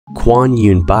Kwon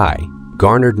Eun Bi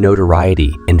garnered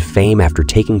notoriety and fame after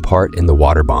taking part in the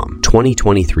WaterBomb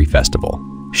 2023 festival.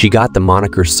 She got the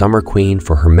moniker Summer Queen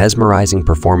for her mesmerizing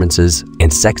performances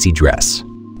and sexy dress,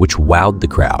 which wowed the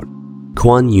crowd.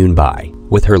 Kwon Eun Bi,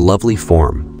 with her lovely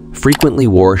form, frequently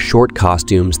wore short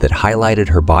costumes that highlighted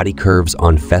her body curves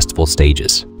on festival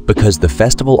stages. Because the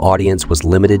festival audience was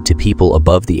limited to people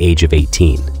above the age of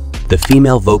 18, the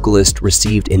female vocalist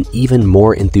received an even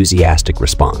more enthusiastic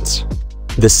response.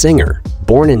 The singer,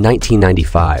 born in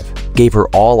 1995, gave her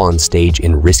all on stage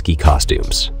in risky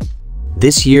costumes.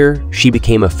 This year, she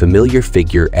became a familiar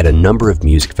figure at a number of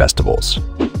music festivals.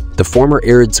 The former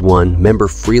One member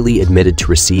freely admitted to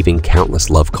receiving countless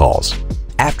love calls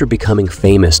after becoming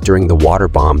famous during the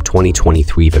WaterBomb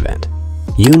 2023 event.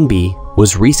 Eun Bi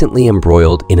was recently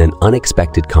embroiled in an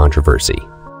unexpected controversy.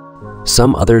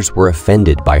 Some others were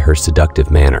offended by her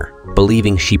seductive manner,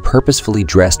 believing she purposefully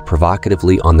dressed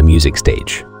provocatively on the music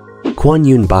stage. Kwon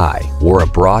Eun Bi wore a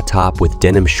bra top with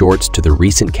denim shorts to the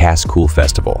recent Cool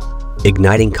festival,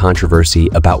 igniting controversy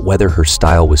about whether her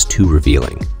style was too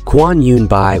revealing. Kwon Eun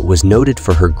Bi was noted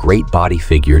for her great body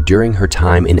figure during her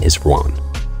time in Israel.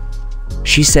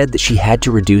 She said that she had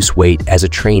to reduce weight as a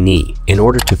trainee in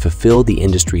order to fulfill the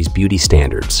industry's beauty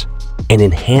standards and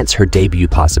enhance her debut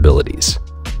possibilities.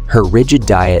 Her rigid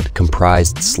diet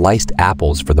comprised sliced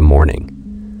apples for the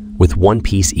morning, with 1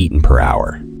 piece eaten per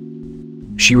hour.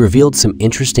 She revealed some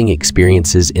interesting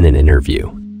experiences in an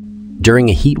interview. During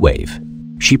a heat wave,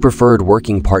 she preferred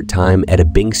working part-time at a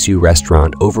bingsu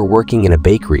restaurant over working in a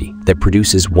bakery that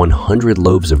produces 100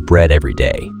 loaves of bread every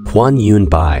day. Kwon Eun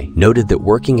Bi noted that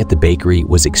working at the bakery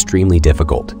was extremely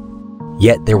difficult.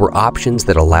 Yet there were options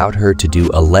that allowed her to do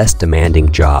a less demanding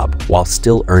job while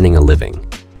still earning a living.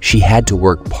 She had to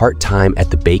work part-time at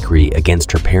the bakery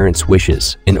against her parents'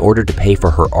 wishes in order to pay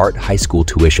for her art high school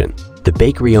tuition. The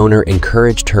bakery owner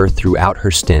encouraged her throughout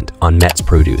her stint on Met's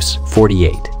Produce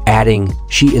 48, adding,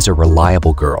 "She is a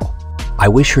reliable girl. I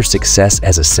wish her success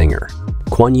as a singer."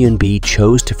 Kwon Eun Bi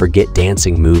chose to forget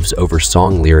dancing moves over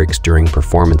song lyrics during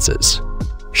performances.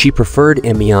 She preferred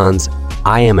Eun's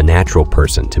 "I am a natural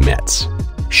person" to Met's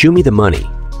 "Show me the money."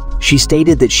 She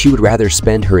stated that she would rather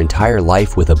spend her entire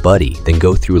life with a buddy than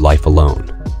go through life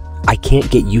alone. "I can't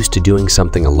get used to doing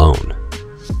something alone,"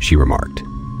 she remarked.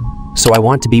 "So I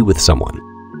want to be with someone."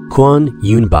 Kwon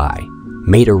Eun Bi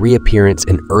made a reappearance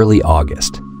in early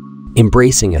August,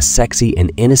 embracing a sexy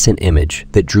and innocent image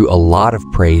that drew a lot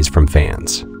of praise from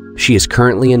fans. She is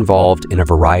currently involved in a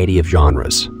variety of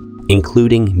genres,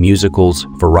 including musicals,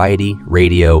 variety,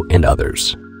 radio, and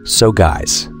others. So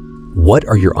guys, what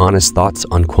are your honest thoughts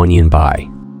on Kwon Eun Bi?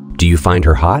 Do you find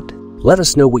her hot? Let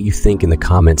us know what you think in the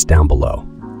comments down below.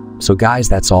 So guys,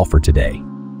 that's all for today.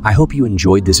 I hope you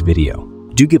enjoyed this video.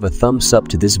 Do give a thumbs up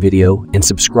to this video and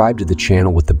subscribe to the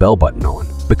channel with the bell button on,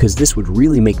 because this would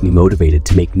really make me motivated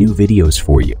to make new videos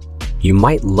for you. You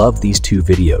might love these 2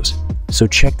 videos, so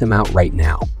check them out right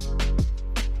now.